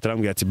kuri 17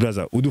 arambwira ati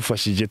brother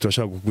udufashije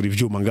turashaka kugura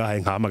ivyuma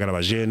ngahe nkahamagara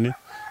abajene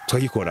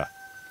twagikora.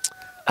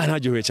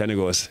 Anaryoheye cyane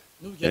gose.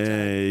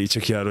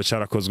 Icyo kiraro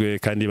cyarakozwe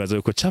kandi baza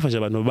yuko cyafasha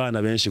abantu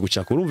bana benshi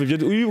gucaka. Urumva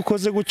ibyo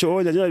ukoze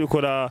gucyo yajya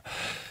bikora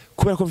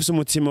kubera ko mfise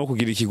umutima wo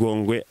kugira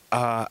ikigongwe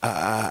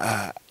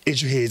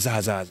ejo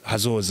heza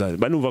hazoza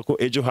banumva ko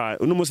ejo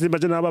uno munsi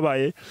nimbaje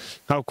nababaye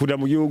nkakurira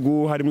mu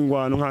gihugu harimo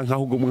ingwano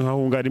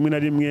nkahunga rimwe na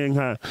rimwe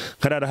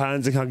nkarara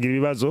hanze nkagira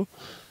ibibazo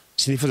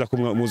sinifuza ko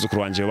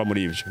umwuzukuru wanje yoba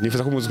muri ivyo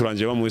nifuza ko umwuzukuru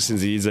wanje yoba muri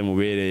sinzize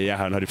mubereye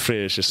ahantu hari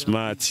fresh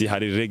smart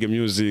hari reggae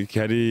music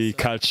hari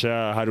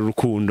culture hari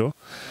urukundo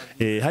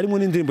harimo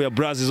n'indirimbo ya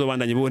Brazil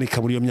zobandanye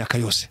biboneka muri iyo myaka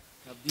yose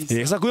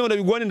Sasa kuyo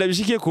bigwane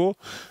ndabishikiye ko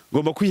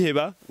ngomba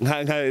kwiheba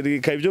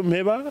nka ibyo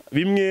mpeba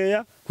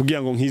bimweya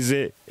kugira ngo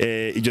nkize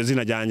iryo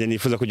zina ryanje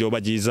nifuza ko ryoba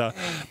ryiza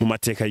mu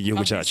mateka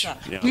y'igihugu cyacu.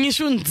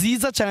 Nyishu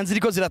nziza cyane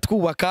ziriko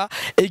ziratwubaka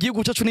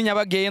igihugu cyacu ni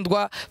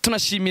nyabagendwa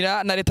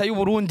tunashimira na leta y'u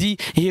Burundi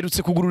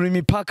iherutse kugurura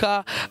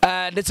imipaka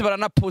ndetse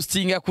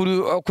baranapostinga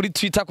kuri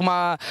Twitter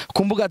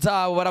ku mbuga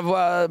zabo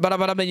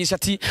baramenyesha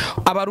ati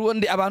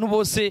abarundi abantu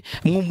bose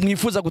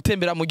mwifuza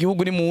gutembera mu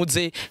gihugu ni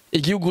muze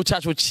igihugu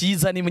cyacu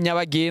ciza ni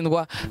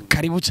nyabagendwa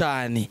karibu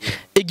cyane.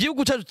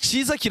 Igihugu cyacu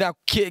ciza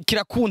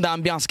kirakunda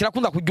ambiance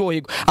kirakunda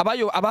kuryoherwa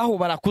abaho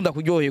barakunda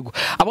kuryoherwa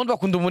abandi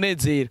bakunda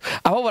umunezero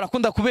aho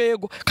barakunda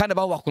kubego kandi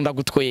abaho bakunda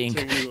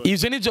gutwenga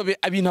ivyo nivyo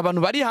ibintu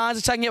abantu bari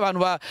hanze canke abantu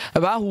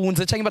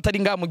bahunze canke batari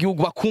ngaha mu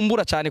gihugu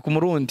bakumbura cyane ku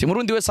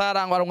murundi wese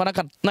arangwa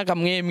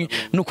n'akamwemwe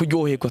no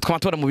kuryoherwa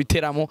twamatora mu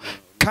biteramo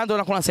kandi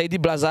ona kona Saidi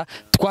Blaza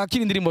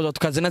twakira indirimbo zo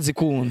tukaze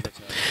nazikunda.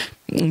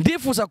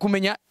 Ndifuza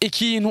kumenya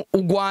ikintu u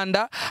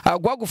Rwanda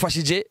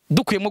rwagufashije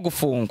dukuyemo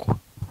gufungwa.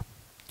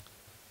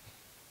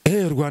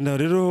 Rwanda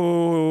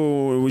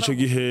rero ico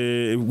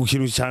gihe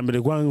ikintu cyambere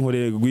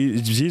rwankore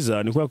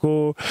byiza ni kwa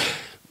ko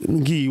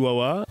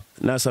IWAWA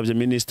nasabye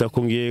minister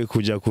ko ngiye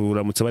kuja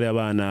kuramutsa bari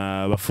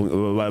abana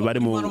bari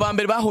mu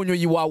bambere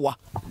bahonyoye IWAWA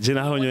je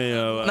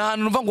nahonyoye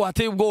nahantu numva ngo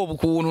hateye ubwoba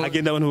ukuntu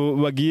agenda abantu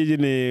bagiye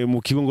nyene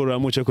mu kigo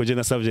ngororamuco ko je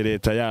nasabye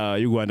leta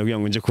y'u Rwanda kugira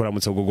ngo nje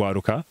kuramutsa ubwo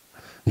gwaruka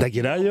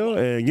ndagerayo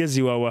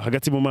ngeze IWAWA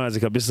hagati mu mazi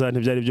kabisa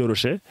ntibyari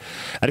byoroshe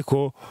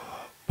ariko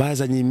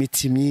bazanye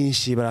imiti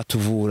myinshi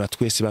baratuvura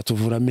twese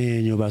batuvura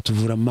amenyo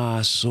batuvura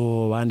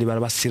amaso abandi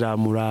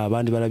barabasiramura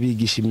abandi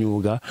barabigisha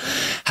imyuga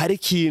hari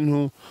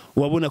ikintu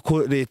wabona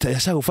ko leta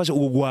yashaka gufasha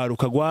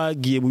ugugwaruka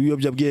gwagiye mu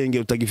biyobya bwenge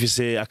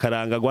utagifise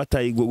akaranga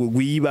gwataye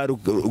gwiba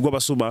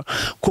rw'abasuma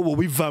ko bo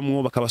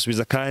bivamwo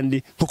bakabasubiza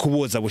kandi nko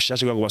kuboza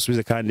bushashe ngo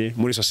basubize kandi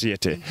muri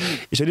societe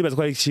ico nibaza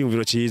ko ari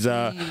icyumviro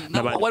ciza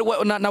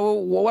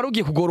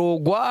warugiye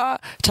kugorogwa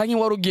canke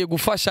warugiye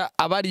gufasha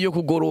abari yo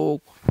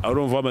kugorogwa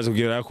urumva bamaze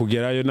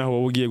kugerayo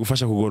naho wowe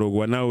gufasha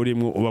kugorogwa nawe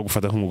urimo uba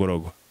gufata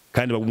nk'umugorogwa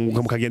kandi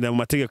mukagenda mu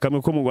mategeko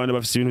kamwe ko mu Rwanda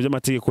bafite ibintu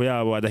by'amategeko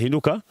yabo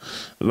adahinduka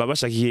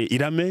babashakiye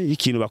irame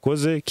y'ikintu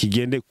bakoze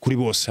kigende kuri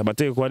bose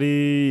amategeko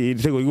ari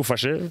itegeko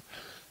rigufashe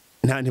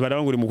nta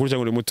ntibarabangura mukuru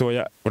cyangwa uri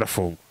mutoya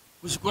urafungwa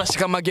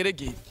urashika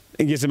Mageregere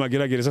ingeze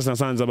Mageregere sasa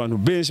nsanze abantu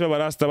benshi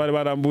babarasta bari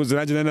barambuze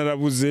nanjye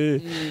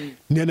narabuze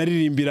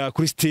naririmbira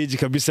kuri stage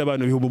kabisa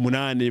abantu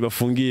 8,000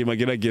 bafungiye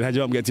Mageregere haje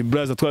bambwiye ati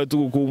brother twari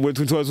tugukumbuye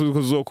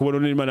twazokubona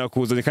n'Imana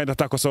yakuzanye kandi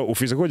atakosa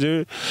ufise ko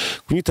je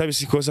kunyita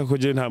bisikosa ko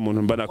je nta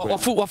muntu mbana ko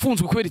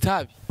wafunzwe kubera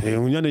itabi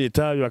unyana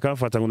yitabi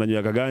bakamfata ngo nanyuye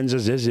akaganje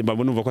jeje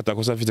mbambo numva ko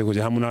atakosa afite ko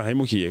je hamuna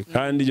haimukiye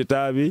kandi iryo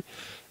tabi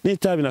ni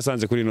tabi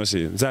nasanze kuri nosi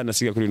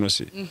nzanasiga kuri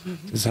nosi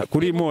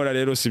kuri mora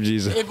rero si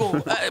byiza ego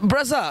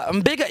brother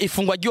mbega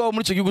ifungwa ryo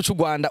muri cyo gihugu cy'u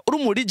Rwanda uri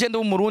mu legend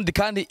w'umurundi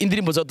kandi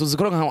indirimbo za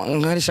tuzikora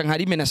nkarisha nka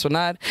Rime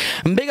National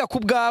mbega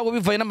kubgawo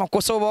bivaye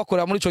n'amakosa bo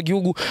bakora muri cyo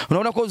gihugu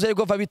urabona ko zari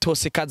gova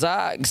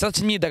bitosekaza gisata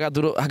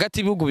cy'imyidagaduro hagati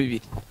y'ibihugu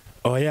bibiri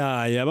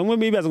oya bamwe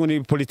bibaza ngo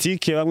ni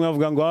politique bamwe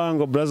bavuga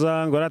ngo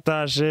brother ngo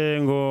ratashe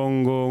ngo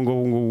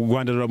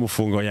Rwanda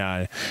ruramufunga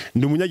yaye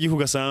ndi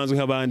umunyagihugu asanzwe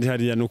nk'abandi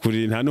hariya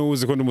n'ukuri nta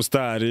nuzi ko ndi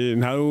umusitari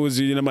nta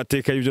nuzi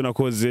n'amateka y'ibyo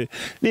nakoze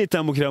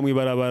nitambukira mu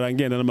ibarabara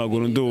ngenda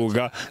n'amaguru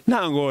nduga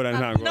nta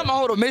ngora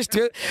n'amahoro menshi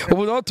twe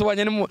ubu naho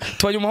tubanye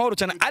amahoro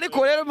cyane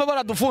ariko rero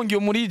baradufungiye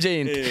muri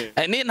agent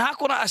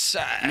ntako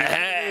nasha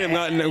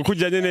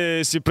kujya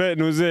nyene Cyprien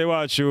nuze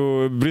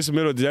wacu Brice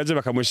Melody yaje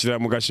bakamushira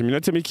mu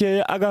gashiminota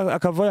mikeya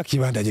akava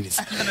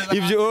kibandanyiriza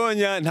ivyo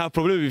onya nta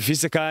problem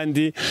bifise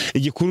kandi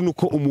igikuru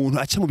nuko umuntu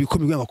aca mu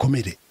bikomeye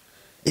bakomere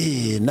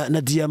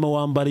na diama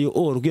wambariye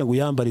or kugira ngo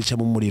yambarica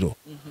mu muriro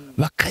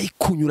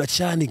bakayikunyura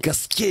cyane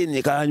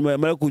gaskene kanyuma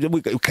yamara kujya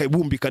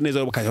kayibumbika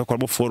neza bakayakora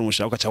mu forum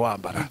ushaka ukaca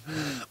wambara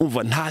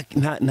umva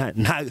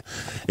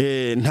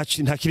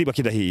nta kiriba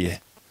kidahiye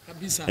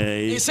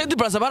Saidi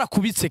Blaza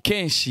barakubitse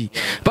kenshi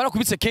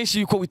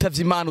yuko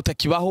witavye Imana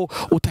utakibaho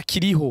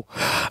utakiriho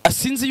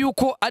asinzi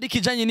yuko ari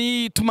kijanye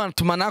ni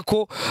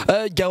tumanako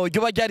ryawo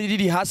ryo bajyari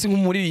riri hasi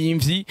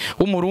nk'umuririmvyi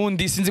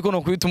w'umurundi sinzi ko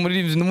no kwita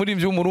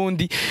umuririmvyi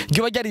w'umurundi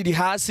ryo bajyari riri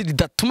hasi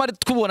ridatuma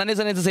twubona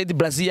neza Saidi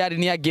Blaza yari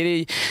ni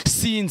yagereye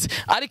sinzi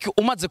ariko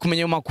umaze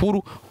kumenya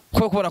makuru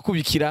ko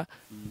barakubikira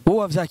wowe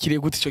wavyakiriye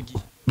gute ico gihe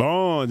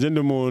Bon,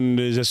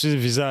 je suis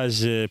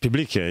visage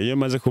public. Iyo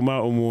maze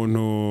kuma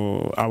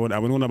umuntu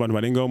abonwa n'abantu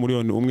barengaho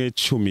miliyoni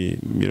 10,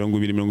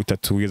 20,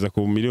 30 kugeza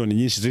ku miliyoni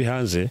nyinshi ziri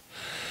hanze.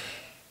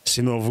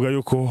 Sinovuga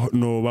yuko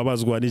no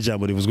babazwa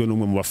n'ijambo rivuzwe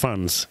n'umwe mu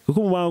bafans.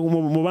 Kuko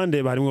mu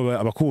bande harimo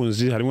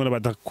abakunzi, harimo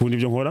n'abadakunda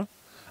ibyo nkora.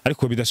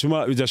 ariko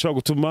bidashobora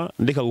gutuma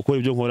ndeka gukora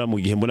ibyo nkora mu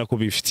gihe mbona ko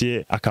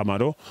bifitiye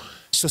akamaro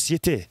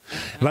societe.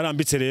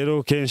 Barambitse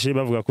rero kenshi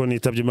bavuga ko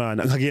nitavye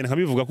Imana, nkagenda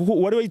nkabivuga kuko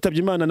uwari witavye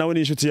Imana nawe ni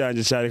inshuti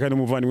yanje cyane kandi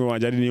umuvandimwe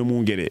wanje ari niyo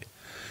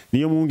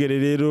mungere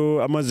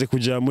rero amaze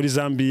kuja muri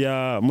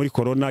Zambia muri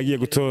corona agiye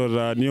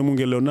gutora niyo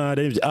mungere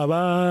Leonard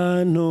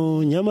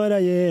abantu nyamara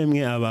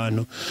yemwe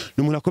abantu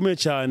ni umuntu akomeye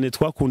cyane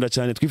twakunda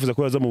cyane twifuza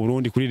ko yaza mu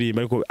Burundi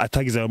kuririmba ariko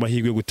atagize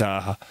amahirwe yo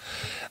gutaha.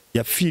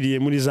 Yapfiriye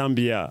muri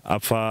Zambia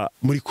apfa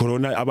muri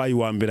corona abaye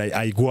wa mbere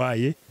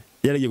ayigwaye,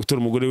 yaragiye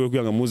gutora umugore we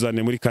kugira ngo amuzane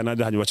muri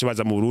Canada hanyuma bace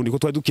baza mu Burundi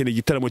ko twari dukeneye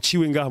igitaramo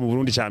ciwe ngaha mu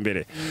Burundi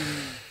cyambere.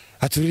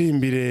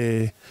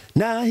 Aturirimbire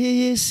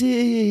nahiye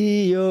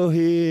isi yo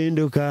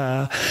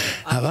hinduka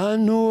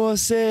abantu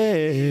bose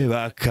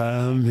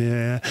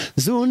bakame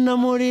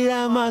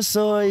zunamurira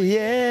amaso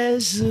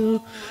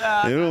Yesu.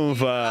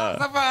 Urumva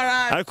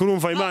ariko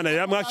urumva Imana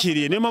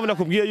yaramwakiriye, niyo mpamvu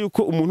nakubwiye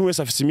yuko umuntu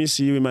wese afite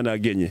iminsi yiwe Imana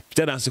yagenye.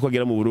 Byaranse ko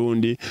agera mu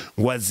Burundi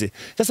ngwaze.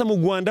 Sasa mu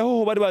Rwanda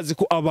ho bari bazi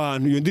ko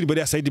abantu iyo ndirimbo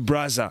ya Side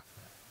Brother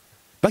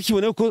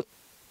bakibona ko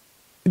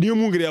niyo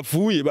mungere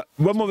yapfuye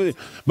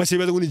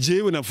bacibaza ngo ni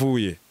jewe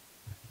napfuye.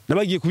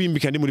 Nabagiye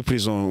kubimbika ndi muri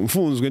prison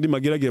mfunzwe ndi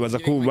Mageregere baza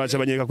kubaca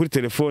banyeka kuri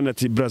telefone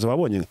ati brother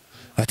wabonye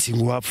ati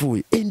ngo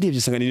wapfuye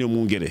ndivye sanga niyo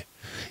mungere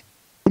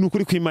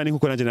unukuri kw'Imana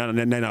nkuko nanje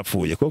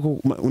napfuye kuko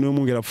niyo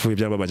mungere apfuye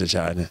byababaje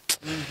cyane.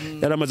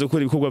 Yaramaze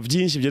gukora ibikorwa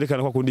byinshi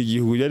byerekana ko akunda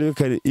igihugu,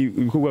 yarekana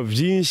ibikorwa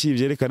byinshi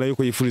byerekana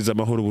yuko yifuriza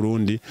amahoro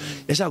Burundi,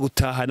 yashaka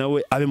gutaha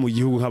nawe abe mu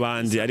gihugu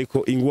nk'abandi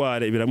ariko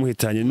ingwara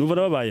ibiramuhitanye numva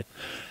nababaye.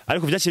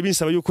 Ariko byaciye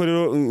binsaba yuko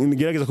rero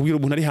ngerageza kubwira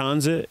umuntu ari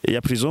hanze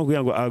ya prison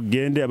kugira ngo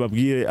agende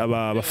ababwire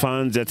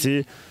abafanzi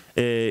ati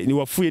ni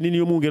wapfuye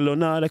niyo mungere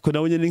Leonard ariko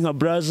nawe nyene nka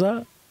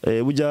brother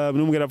buja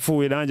numugera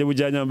apfuye nanje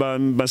bujanya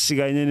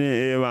basigaye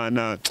nyene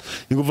bana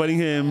nguva ari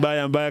nkemba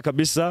yambaya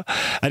kabisa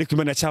ariko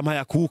Imana cyama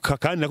yakuka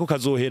kandi nako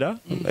kazohera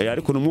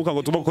ariko numwuka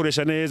ngo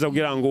tubakoresha neza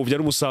kugira ngo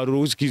uvyare umusaruro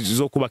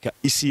uzo kubaka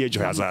isi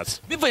yejo hazaza.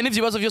 Bivuye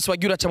n'ivyibazo byose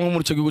wagira camwe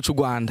muri cyo gihugu cy'u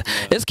Rwanda,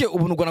 eske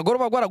ubu Rwanda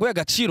goroba gwaraguye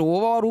agaciro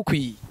woba wari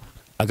ukwiye?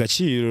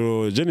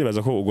 Agaciro je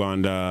nibaza ko u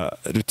Rwanda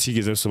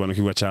rutigeze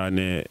rusobanukirwa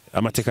cyane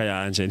amateka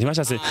yanje,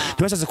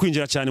 ntibashatse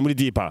kwinjira cyane muri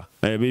dipa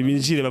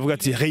binjire bavuga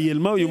ati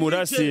réellement uyu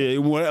murasi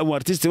umu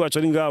artiste wacu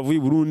ari ngavu i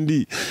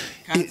Burundi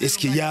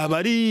eske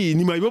yabari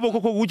ni mayibobo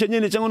koko gucya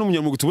nyene cyangwa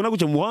n'umunyamugu tubona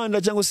gucya mu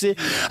muhanda cyangwa se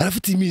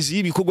arafite imizi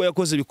y'ibikorwa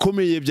yakoze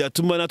bikomeye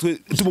byatuma natwe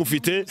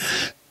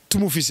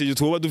tumufise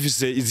twoba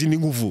dufise izindi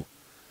nguvu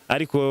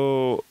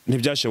ariko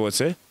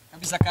ntibyashobotse.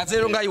 Bisakaze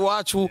rero ngayi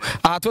wacu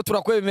aha twe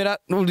turakwemera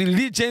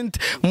legend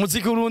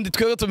muziki urundi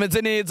twebwe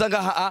tumeze neza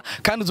ngaha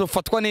kandi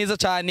uzofatwa neza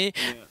cyane.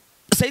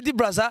 Side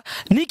Brother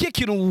nike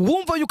kintu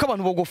wumva yuko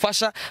abantu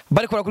bogufasha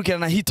bari ko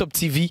rakurikirana Hit Top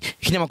TV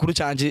ikinyamakuru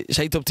canje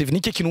Hit Top TV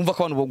nike kintu wumva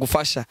ko abantu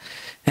bogufasha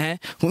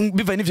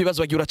biva n'ivyo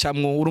bibazo bagira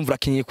camwo urumva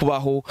urakeneye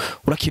kubaho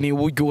urakeneye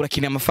uburyo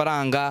urakeneye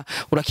amafaranga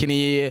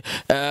urakeneye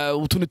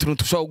utundi tuntu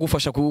tushobora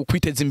kugufasha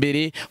kwiteza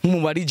imbere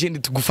nk'umu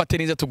legend tugufate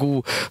neza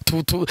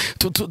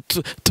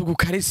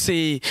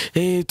tugukarese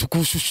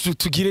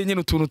tugire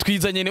nyene utuntu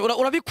twiza nyene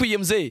urabikwiye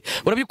mzee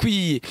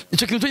urabikwiye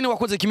ico kintu nyene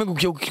wakoze kimwe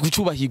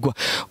gucubahirwa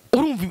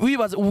urumva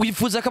wibaza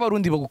wifuza ko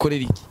abarundi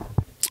bagukorera iki?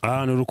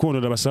 Ni urukundo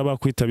ndabasaba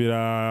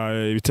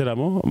kwitabira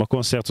ibiteramo ama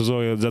concert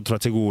tuzoza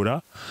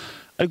turategura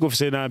ariko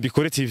ofise na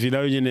Bikore TV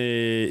nayo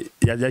nyene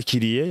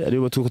yakiriye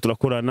aribo tuko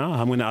turakorana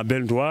hamwe na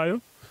Abel Ndwayo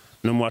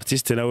no mu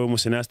artiste nawe mu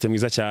cinéaste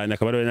mwiza cyane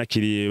akaba ari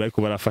yakiriye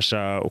bariko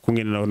barafasha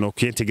ukungene no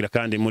kwintegra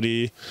kandi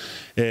muri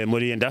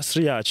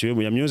industry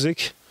yacu ya music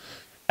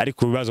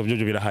ariko bibazo byo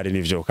birahari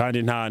nivyo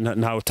kandi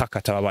nta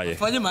utakata babaye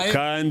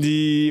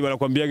kandi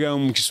barakwambiaga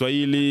mu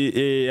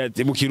Kiswahili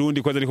mu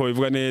Kirundi kwanza niko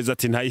bivuga neza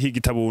ati ntayihiga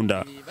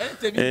itabunda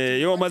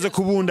yo maze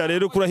kubunda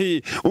rero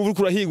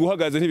kurahiga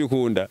uhagaze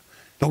ntibikunda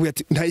bavuga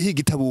ati ntayihiga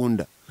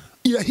itabunda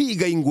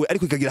irahiga ingwe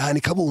ariko ikagira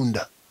hani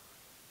kabunda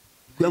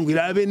kuyangu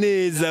irabe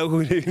neza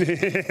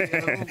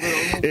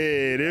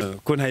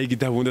ko ntayiga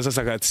itabunda.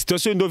 Sasa kati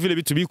situation ndo vile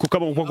bitu biko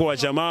kama kwa wa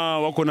jamaa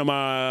wako na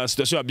ma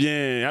situation ya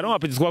bien alors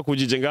apeti kwa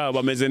kujije ngaho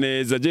bameze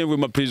neza je mwe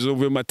ma prison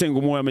mwe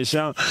matengo moya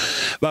mesha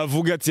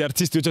bavuga ati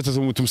artiste yote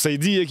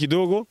tumsaidie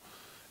kidogo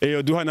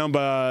duha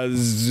namba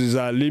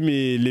za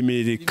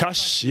limi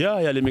cash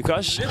ya limi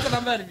cash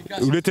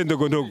ulete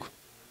ndogo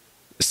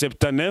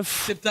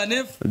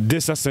 79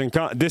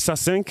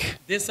 205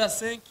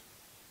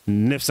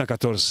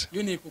 914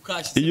 Yoni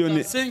kukash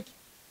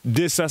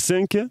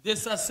 205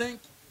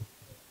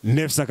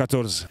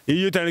 914.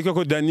 Hiyo itaandikwa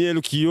kwa Daniel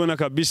ukiona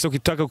kabisa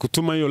ukitaka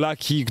kutuma hiyo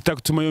laki, ukitaka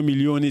kutuma hiyo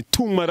milioni,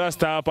 tuma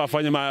rasta hapa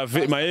afanye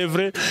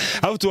maevre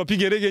au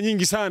tuwapige rege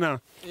nyingi sana.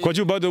 Kwa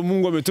juu bado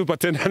Mungu ametupa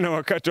tena na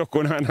wakati wa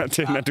kuonana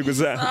tena ndugu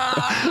zangu.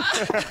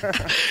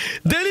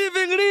 The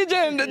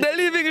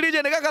living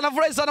legend kaka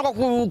nafurahi sana kwa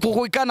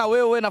kuikana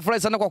wewe,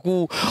 nafurahi sana kwa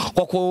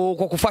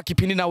kufaa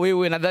kipindi na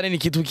wewe, nadhani ni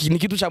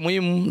kitu cha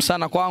muhimu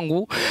sana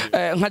kwangu.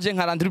 Nkaje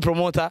nka Landry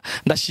promoter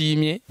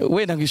ndashimye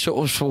wenda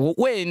ngisho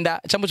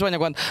wenda chambo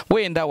cy'abanyarwanda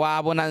wenda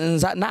wabona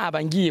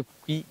naba ngiye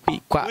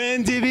kwa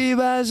wenda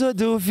ibibazo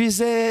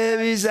dufise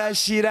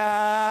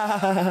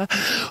bizashira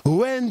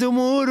wenda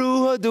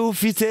umuruho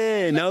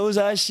dufite nawe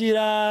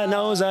uzashira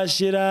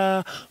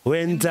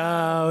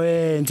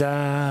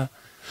wenda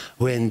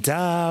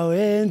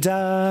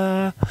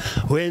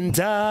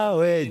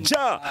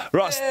weja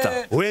rasta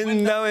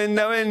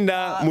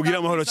wenda mugira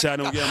amahoro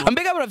cyane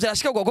mbega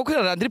baravyashika gwa ko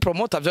Randri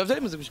promoter vyo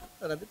vyari muzi gushika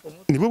Randri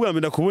promoter nibwo bwa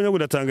mbere nakubonye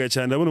gudatangaye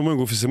cyane ndabona umwe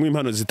ngufisemo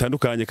impano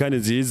zitandukanye kandi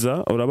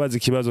nziza urabaza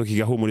ikibazo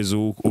kigahumuriza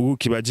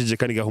ukibajije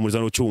kandi gahumuriza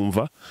no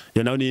cyumva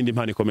yo nawe nindi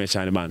impano ikomeye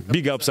cyane man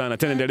big up sana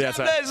tenendelea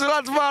sana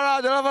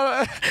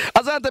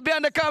asante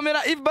behind the camera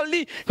If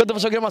Bali ko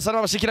dufashagira masana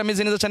abashikira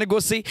meze neza cyane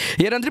gose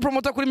ya Randri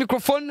promoter kuri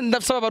microphone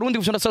ndafisaba abarundi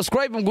gushona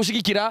subscribe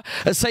gushigikira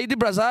Saidi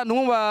Braza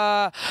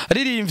numva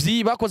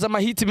Umuririmvyi bakoze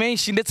amahiti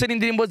menshi ndetse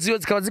n'indirimbo ziyo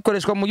zikaba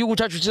zikoreshwa mu gihugu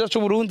cyacu cyiza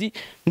cyo Burundi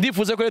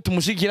ndifuze ko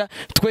tumushikira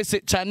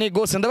twese cyane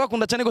gose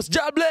ndabakunda cyane gose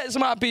God bless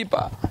my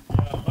people.